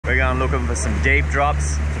We're going looking for some deep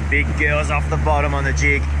drops, some big girls off the bottom on the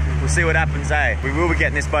jig. We'll see what happens, eh? We will be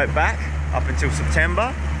getting this boat back up until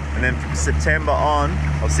September. And then from September on,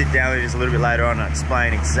 I'll sit down with you just a little bit later on and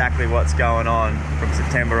explain exactly what's going on from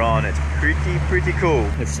September on. It's pretty cool.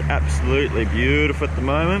 It's absolutely beautiful at the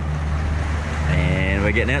moment. And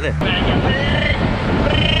we're getting out there.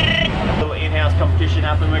 A little in-house competition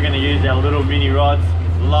happening. We're going to use our little mini rods,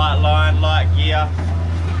 light line, light gear.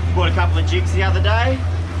 Bought a couple of jigs the other day.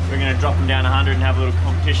 We're going to drop them down 100 and have a little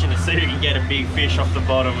competition to see who can get a big fish off the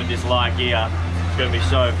bottom with this light gear. It's going to be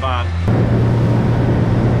so fun.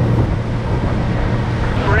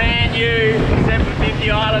 Brand new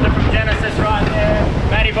 750 Islander from Genesis right there.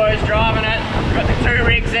 Matty boy's driving it. We've got the 2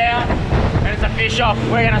 rigs out and it's a fish off.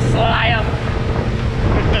 We're going to slay them.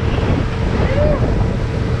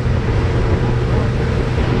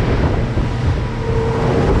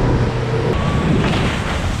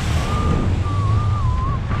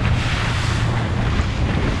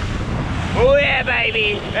 Oh yeah,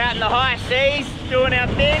 baby, out in the high seas, doing our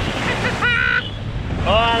thing. Oh,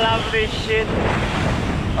 I love this shit.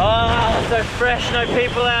 Oh, so fresh, no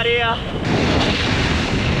people out here.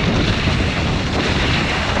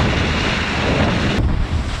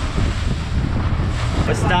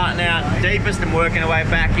 We're starting out deepest and working our way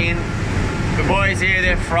back in. The boys here,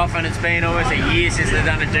 they're frothing. It's been almost a year since they've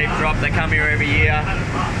done a deep drop. They come here every year.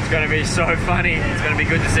 It's going to be so funny. It's going to be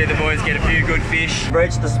good to see the boys get a few good fish.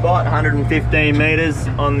 Reached the spot, 115 metres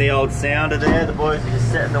on the old sounder there. The boys are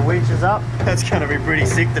just setting the winches up. That's going to be pretty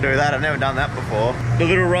sick to do that. I've never done that before. The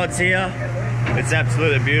little rods here, it's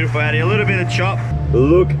absolutely beautiful out here. A little bit of chop.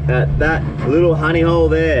 Look at that little honey hole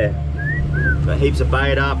there. Got heaps of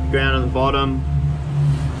bait up, ground on the bottom.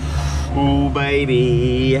 Ooh,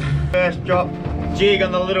 baby. First drop, jig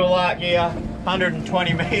on the little light gear,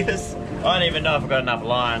 120 metres. I don't even know if I've got enough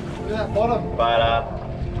line. Look at that bottom. But,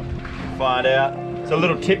 find out. It's a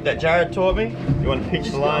little tip that Jared taught me. You want to pitch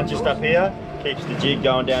the line just up here. Keeps the jig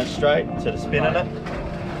going down straight instead of spinning it.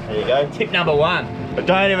 There you go. Tip number 1. I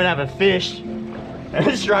don't even have a fish.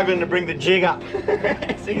 I'm struggling to bring the jig up.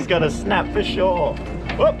 This thing's gonna snap for sure.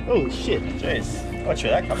 Whoop. Oh, shit. Jeez. Not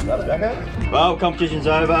sure that comes out, Jacko. Well, competition's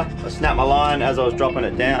over. I snapped my line as I was dropping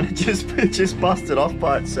it down. It just busted off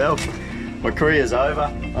by itself. My career's over.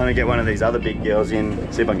 I'm gonna get one of these other big girls in,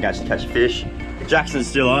 see if I can catch a fish. Jackson's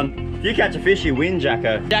still on. If you catch a fish, you win,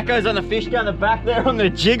 Jacko. Jacko's on the fish down the back there on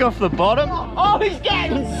the jig off the bottom. Oh, he's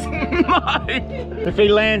getting smoked. If he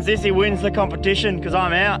lands this, he wins the competition because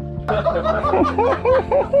I'm out.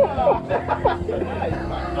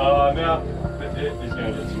 Oh, no. He's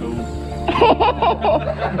gonna get schooled.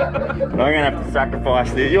 I'm gonna have to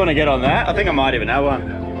sacrifice this. You wanna get on that? I think I might even have one.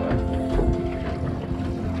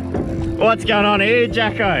 What's going on here,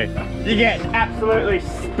 Jacko? You get absolutely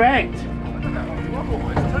spanked.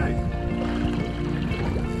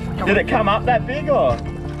 Did it come up that big or?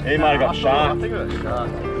 He might have got shark. I think it got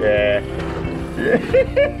shark. Yeah.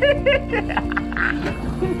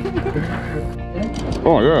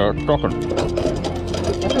 Oh yeah, it's talking.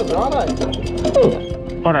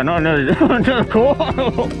 I don't know, another call.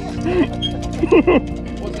 What's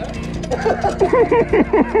that?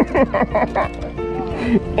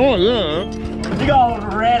 Oh yeah. You go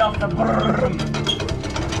red off the brim.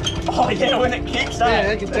 Oh yeah, when it kicks up.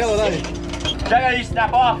 Yeah, I can tell it, eh? Jacko, you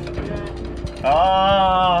snap off.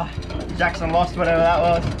 Oh, Jackson lost whatever that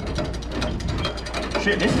was.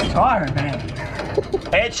 Shit, this is tiring, man.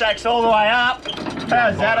 Head shakes all the way up.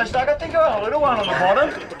 How's that? I think I got a little one on the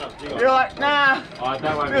bottom. You're like, nah,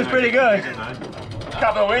 it was pretty good. A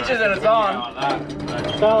couple of winches and it's on.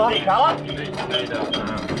 Colour? See colour?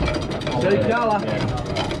 See colour.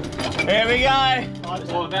 Here we go.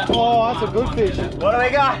 Oh, that's a good fish. What do we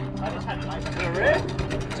got?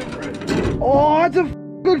 Oh, that's a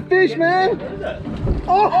good fish, man. What is it?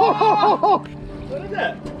 Oh! What is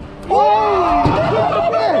it? Oh!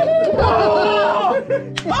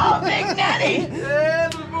 Oh, big nanny! Yeah,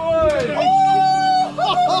 the boy!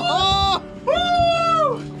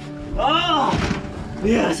 Oh!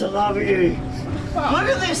 Yes, I love you. Look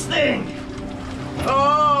at this thing!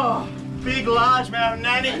 Oh! Big largemouth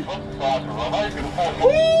nanny!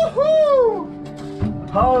 Woohoo!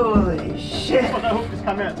 Holy shit! Oh, that hook just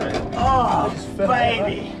come out too. Oh,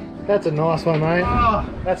 baby! That's a nice one, mate. Oh.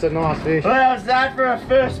 That's a nice fish. Well, how's that for a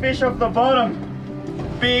first fish off the bottom?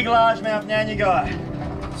 Big largemouth nanny guy.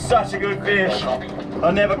 Such a good fish.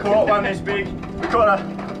 I never caught one this big. We caught a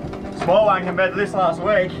small one compared to this last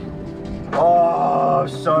week. Oh,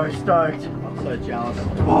 so stoked. I'm so jealous.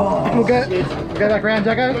 Oh, we'll go back around,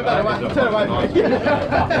 Jacko. Turn away.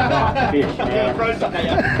 Fish.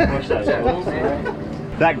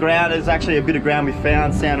 That ground is actually a bit of ground we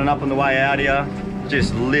found sounding up on the way out here.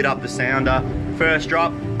 Just lit up the sounder. First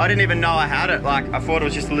drop, I didn't even know I had it. Like, I thought it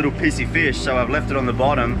was just a little pissy fish, so I've left it on the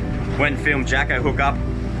bottom. Went and filmed Jacko hook up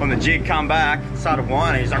on the jig, come back, started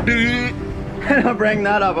whining. He's like, and I bring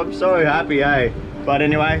that up. I'm so happy, eh? But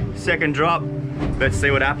anyway, second drop. Let's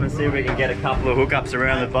see what happens. See if we can get a couple of hookups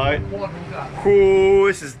around the boat. Ooh,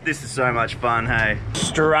 this is so much fun, hey.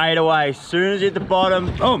 Straight away, as soon as you hit the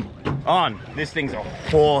bottom, boom, on. This thing's a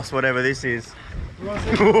horse, whatever this is.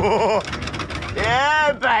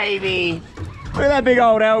 Yeah, baby. Look at that big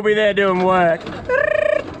old Elby there doing work.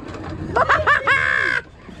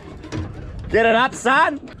 Get it up,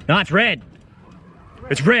 son. No, it's red.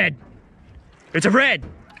 It's red. It's a red.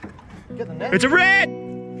 It's a red.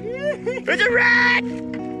 It's a red.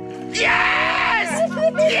 Yes!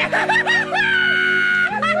 Yes!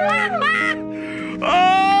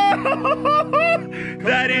 Oh,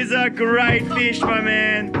 that is a great fish, my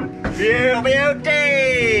man.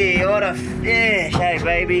 Beauty! What a fish, hey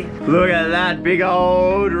baby. Look at that big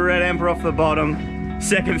old red emperor off the bottom.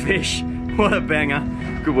 Second fish, what a banger.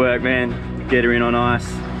 Good work, man. Get her in on ice.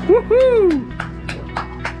 Woohoo!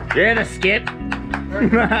 Yeah, the skip.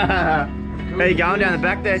 How you going down the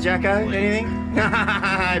back there, Jacko? Anything?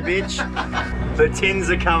 Bitch. The tins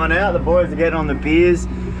are coming out, the boys are getting on the beers.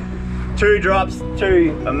 2 drops,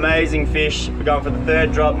 2 amazing fish. We're going for the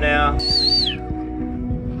 3rd drop now.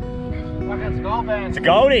 It's a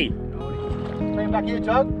Goldie. Bring him back here,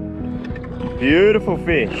 Jug. Beautiful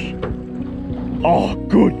fish. Oh,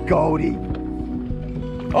 good Goldie.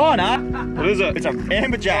 Oh no. What is it? It's an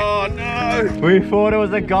amberjack. Oh no. We thought it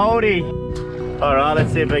was a Goldie. All right,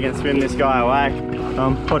 let's see if we can swim this guy away.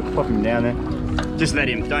 Pop him down there. Just let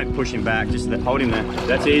him, don't push him back. Just hold him there.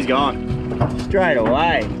 That's it, he's gone. Straight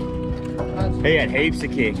away. He had heaps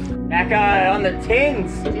of kick. Jacko on the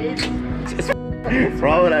tins. Just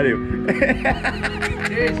throw it at him. 2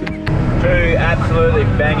 absolutely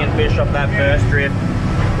banging fish off that first trip.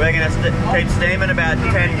 We're going to keep steaming about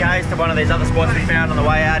 10 k's to one of these other spots we found on the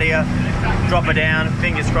way out here. Drop her down,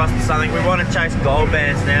 fingers crossed for something. We want to chase gold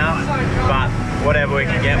bands now, but whatever we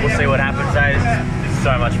can get, we'll see what happens. Hey, this is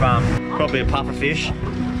so much fun. Probably a puffer fish.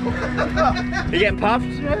 You getting puffed?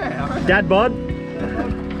 Yeah. Dad bod?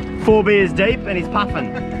 4 beers deep and he's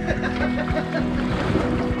puffing.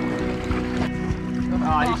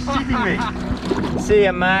 Oh, he's shipping me. See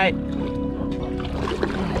ya, mate.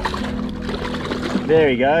 There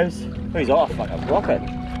he goes. Oh, he's off like a rocket.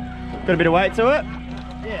 Got a bit of weight to it?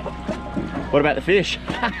 Yeah. What about the fish?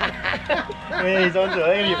 Yeah, he's onto it.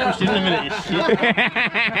 I'm gonna get pushed in a minute, you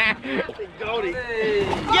shit. Big Goldie. Hey.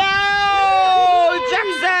 Yo!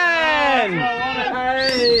 Jackson!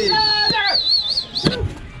 Hey.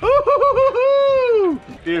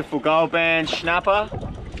 Beautiful gold band snapper.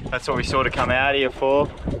 That's what we sort of come out here for.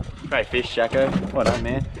 Great fish, Jacko. Well done,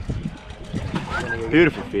 man.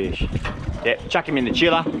 Beautiful fish. Yeah, chuck him in the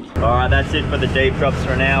chiller. All right, that's it for the deep drops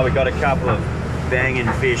for now. We got a couple of banging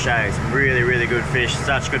fish, eh? Some really, really good fish.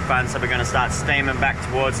 Such good fun. So we're gonna start steaming back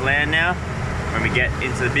towards land now. When we get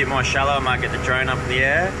into the bit more shallow, I might get the drone up in the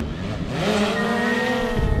air.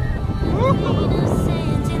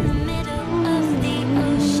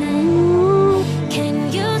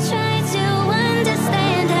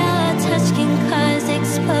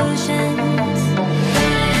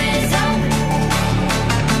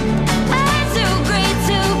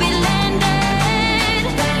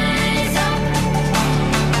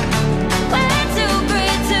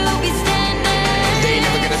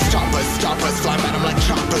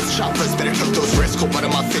 Choppers, better took those risks. Cold blood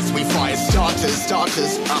in my fist, we fire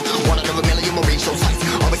starters. One out of a million will reach those heights.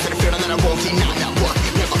 Always said a feeling that I won't deny. Now what?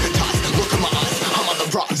 Never could toss. Look in my eyes, I'm on the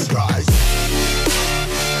rocks. Rise.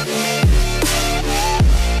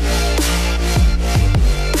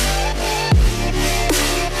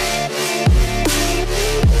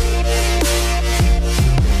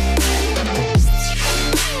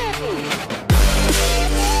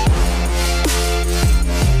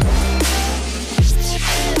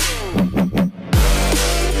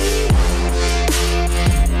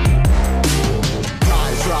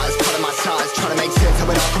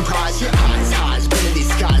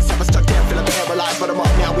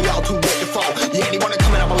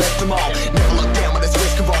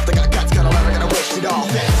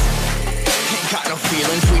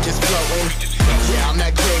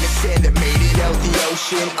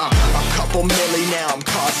 A couple milli now, I'm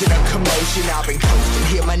causing a commotion. I've been coasting,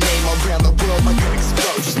 hear my name around the world like an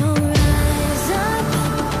explosion.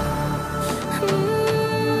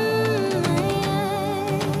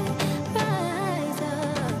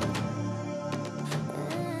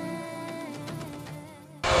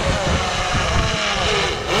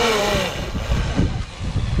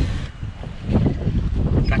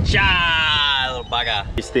 Cha, little bugger.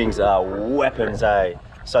 These things are weapons, eh?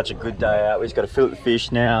 Such a good day out. We've just got to fillet the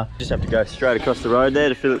fish now. Just have to go straight across the road there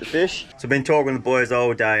to fillet the fish. So I've been talking to the boys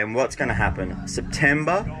all day, and what's going to happen?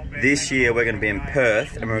 September this year we're going to be in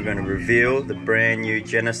Perth, and we're going to reveal the brand new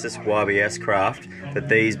Genesis YBS craft that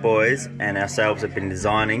these boys and ourselves have been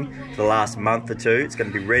designing for the last month or two. It's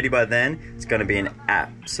going to be ready by then. It's going to be an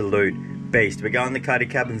absolute beast. We're going the cuddy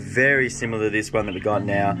cabin, very similar to this one that we got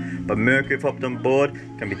now, but Mercury have hopped on board.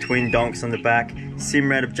 Going to be twin donks on the back.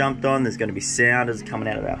 Simrad have jumped on. There's going to be sounders coming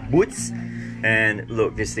out of our boots, and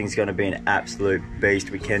look, this thing's going to be an absolute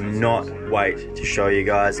beast. We cannot wait to show you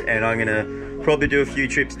guys, and I'm going to probably do a few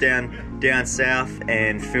trips down south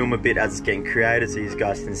and film a bit as it's getting created, so you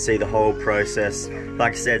guys can see the whole process.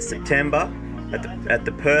 Like I said, September at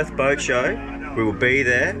the Perth boat show, we will be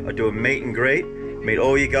there. I'll do a meet and greet, meet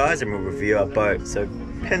all you guys, and we'll review our boat. So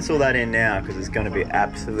pencil that in now, because it's going to be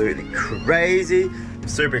absolutely crazy. I'm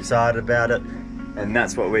super excited about it, and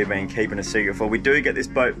that's what we've been keeping a secret for. We do get this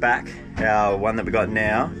boat back, our one that we got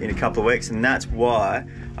now, in a couple of weeks, and that's why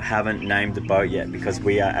I haven't named the boat yet, because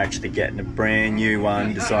we are actually getting a brand new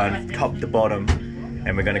one designed top to bottom,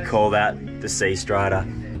 and we're going to call that the Sea Strider.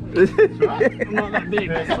 I'm not that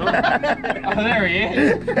big. Oh, there he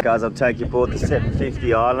is. Guys, I'll take you aboard the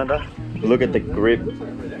 750 Islander. Look at the grip.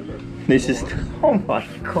 This is, oh my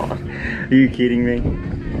god, are you kidding me?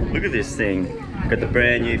 Look at this thing. Got the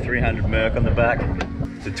brand new 300 Merc on the back,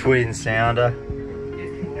 the twin sounder.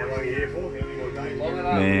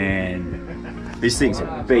 Man, this thing's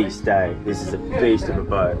a beast, eh? This is a beast of a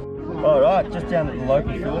boat. Alright, just down at the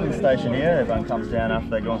local filming station here, everyone comes down after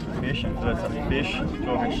they've gone through fishing, third some fish,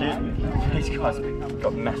 talking shit. These guys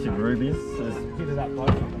got massive rubies.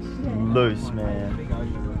 Loose, man.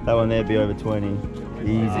 That one there'd be over 20.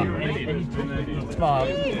 Easy. You're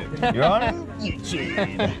on it?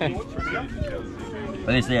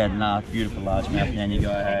 But this had nah, beautiful largemouth, and you go,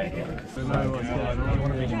 hey. Look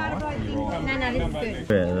at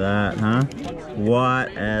that, huh? White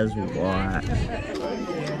as white.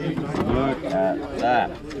 Look at that.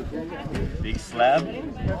 Big slab,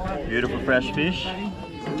 beautiful fresh fish. So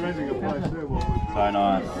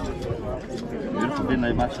nice. Beautiful, didn't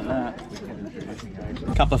need much of that.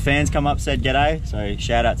 A couple of fans come up, said g'day, so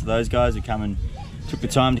shout out to those guys who come and took the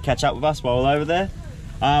time to catch up with us while we're over there.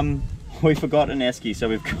 We forgot an esky, so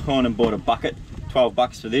we've gone and bought a bucket, 12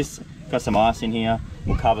 bucks for this. Got some ice in here,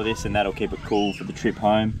 we'll cover this and that'll keep it cool for the trip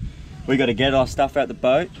home. We got to get our stuff out the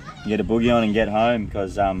boat, get a boogie on and get home,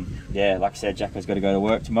 because yeah, like I said, Jacko's got to go to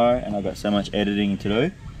work tomorrow and I've got so much editing to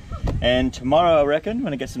do. And tomorrow, I reckon,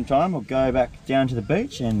 when I get some time, we'll go back down to the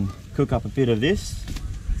beach and cook up a bit of this.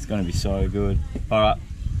 It's going to be so good. Alright,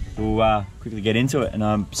 we'll quickly get into it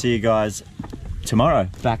and see you guys tomorrow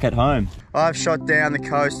back at home. I've shot down the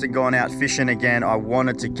coast and gone out fishing again. I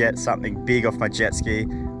wanted to get something big off my jet ski.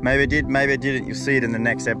 Maybe I did, maybe I didn't. You'll see it in the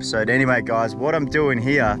next episode. Anyway guys, what I'm doing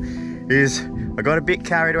here is I got a bit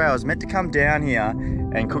carried away. I was meant to come down here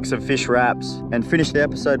and cook some fish wraps and finish the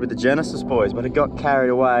episode with the Genesis boys, but I got carried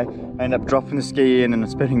away. I ended up dropping the ski in and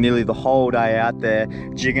spending nearly the whole day out there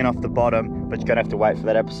jigging off the bottom, but you're gonna have to wait for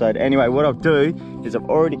that episode. Anyway, what I'll do is I've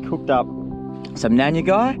already cooked up some nanya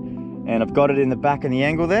guy, and I've got it in the back in the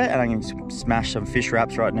angle there, and I'm going to smash some fish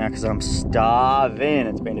wraps right now because I'm starving.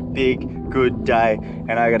 It's been a big, good day,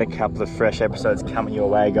 and I got a couple of fresh episodes coming your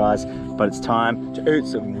way, guys. But it's time to eat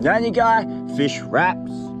some nanya guy fish wraps.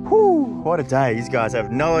 Whew, what a day. These guys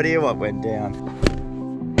have no idea what went down.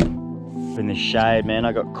 In the shade, man,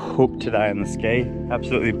 I got cooked today on the ski.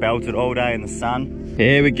 Absolutely belted all day in the sun.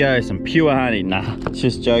 Here we go, some pure honey. Nah,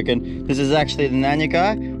 just joking. This is actually the nanya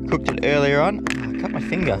guy. Cooked it earlier on. Oh, I cut my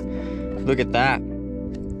finger. Look at that.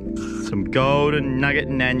 Some golden nugget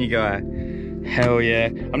nanya guy. Hell yeah.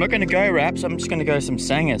 I'm not gonna go wraps, I'm just gonna go some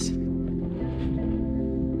sangers.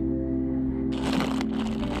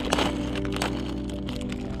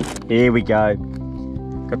 Here we go.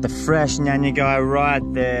 Got the fresh nanya guy right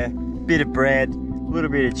there. Bit of bread, a little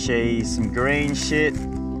bit of cheese, some green shit.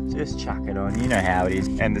 Just chuck it on, you know how it is.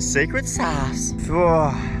 And the secret sauce.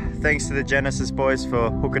 Oh, thanks to the Genesis boys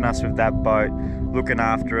for hooking us with that boat, looking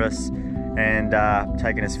after us, and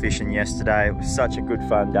taking us fishing yesterday. It was such a good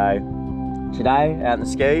fun day. Today, out in the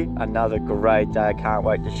ski, another great day. I can't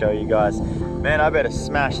wait to show you guys. Man, I better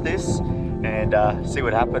smash this and see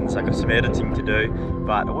what happens. I got some editing to do,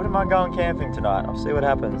 but I wouldn't mind going camping tonight. I'll see what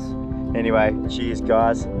happens. Anyway, cheers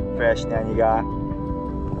guys. Fresh nanya guy.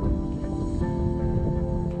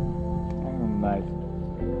 Oh, mate.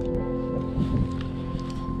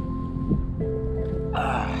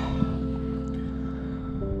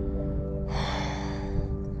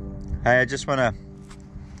 Hey, I just want to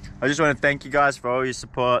I just want to thank you guys for all your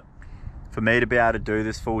support. For me to be able to do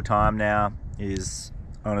this full time now is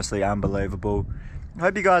honestly unbelievable. I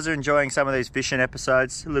hope you guys are enjoying some of these fishing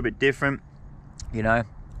episodes. A little bit different, you know,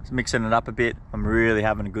 just mixing it up a bit. I'm really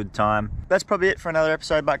having a good time. That's probably it for another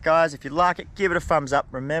episode, but guys, if you like it, give it a thumbs up.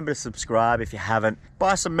 Remember to subscribe if you haven't.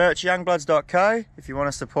 Buy some merch, youngbloods.co, if you want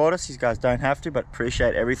to support us. You guys don't have to, but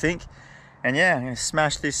appreciate everything. And yeah, I'm going to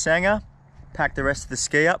smash this Sanger, pack the rest of the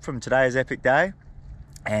ski up from today's epic day,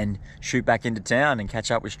 and shoot back into town and catch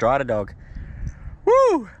up with Strider Dog.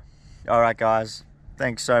 Woo! All right, guys.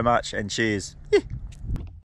 Thanks so much, and cheers. Yeah.